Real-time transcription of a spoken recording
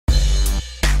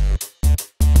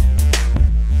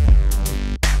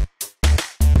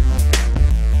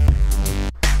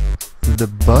the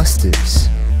busters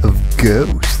of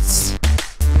ghosts.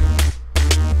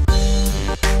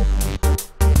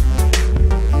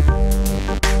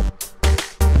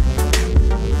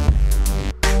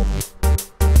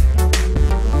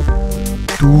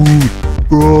 Dude,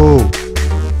 bro.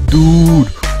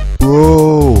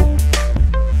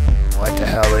 What the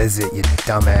hell is it, you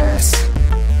dumbass?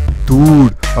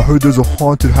 Dude, I heard there's a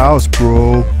haunted house,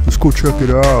 bro. Let's go check it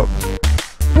out.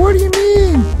 What do you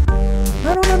mean?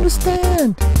 I don't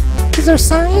understand. Is there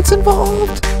science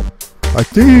involved? I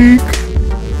think.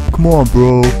 Come on,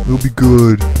 bro. It'll be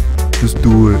good. Just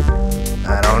do it.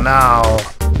 I don't know.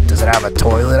 Does it have a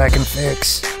toilet I can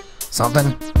fix?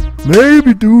 Something?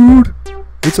 Maybe, dude.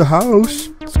 It's a house.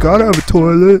 It's gotta have a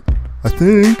toilet. I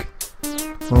think.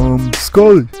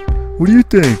 Scully, what do you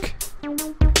think?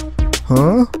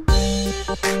 Huh?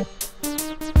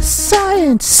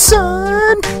 Science,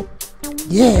 son!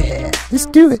 Yeah, let's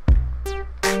do it.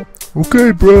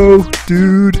 Okay, bro,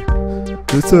 dude.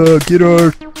 Let's get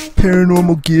our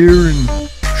paranormal gear and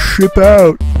ship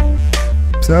out.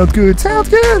 Sounds good. Sounds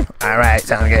good. Alright,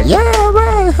 sounds good. Yeah,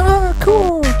 alright, huh?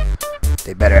 Cool.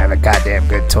 They better have a goddamn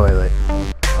good toilet.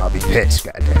 I'll be pissed,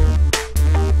 goddamn.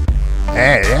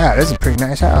 Hey, yeah, this is a pretty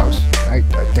nice house. I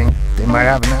think they might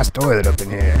have a nice toilet up in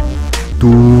here.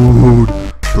 Dude,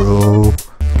 bro.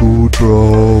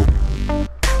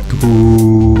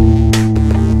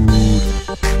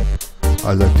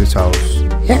 I like this house.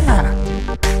 Yeah.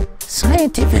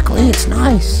 Scientifically, it's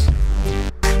nice.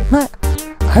 But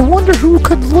I wonder who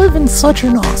could live in such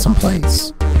an awesome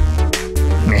place.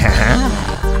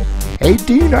 Hey,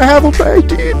 Dean, I have a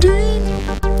idea, Dean.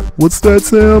 What's that,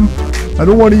 Sam? I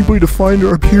don't want anybody to find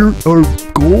our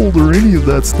gold or any of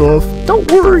that stuff. Don't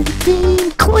worry,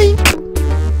 Dean. Clink.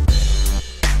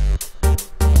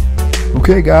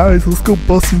 Okay, guys, let's go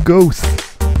bust some ghosts.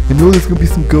 I know there's gonna be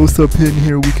some ghosts up in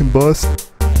here we can bust.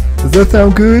 Does that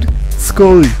sound good?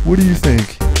 Scully, what do you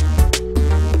think?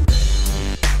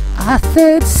 I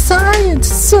said science,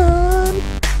 son.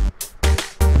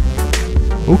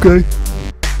 Okay.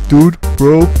 Dude,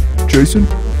 bro, Jason,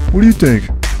 what do you think?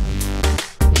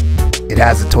 It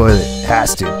has a toilet. It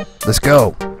has to. Let's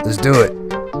go. Let's do it.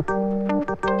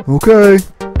 Okay.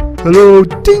 Hello,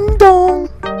 ding dong.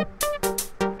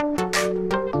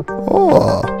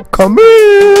 Oh, come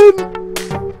in.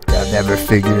 I'll never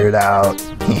figure it out.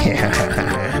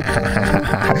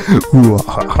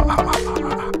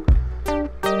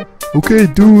 Okay,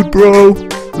 dude, bro.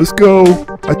 Let's go.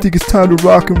 I think it's time to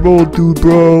rock and roll, dude,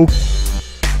 bro.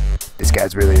 This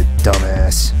guy's really a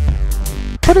dumbass.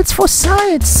 But it's for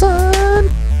science, son!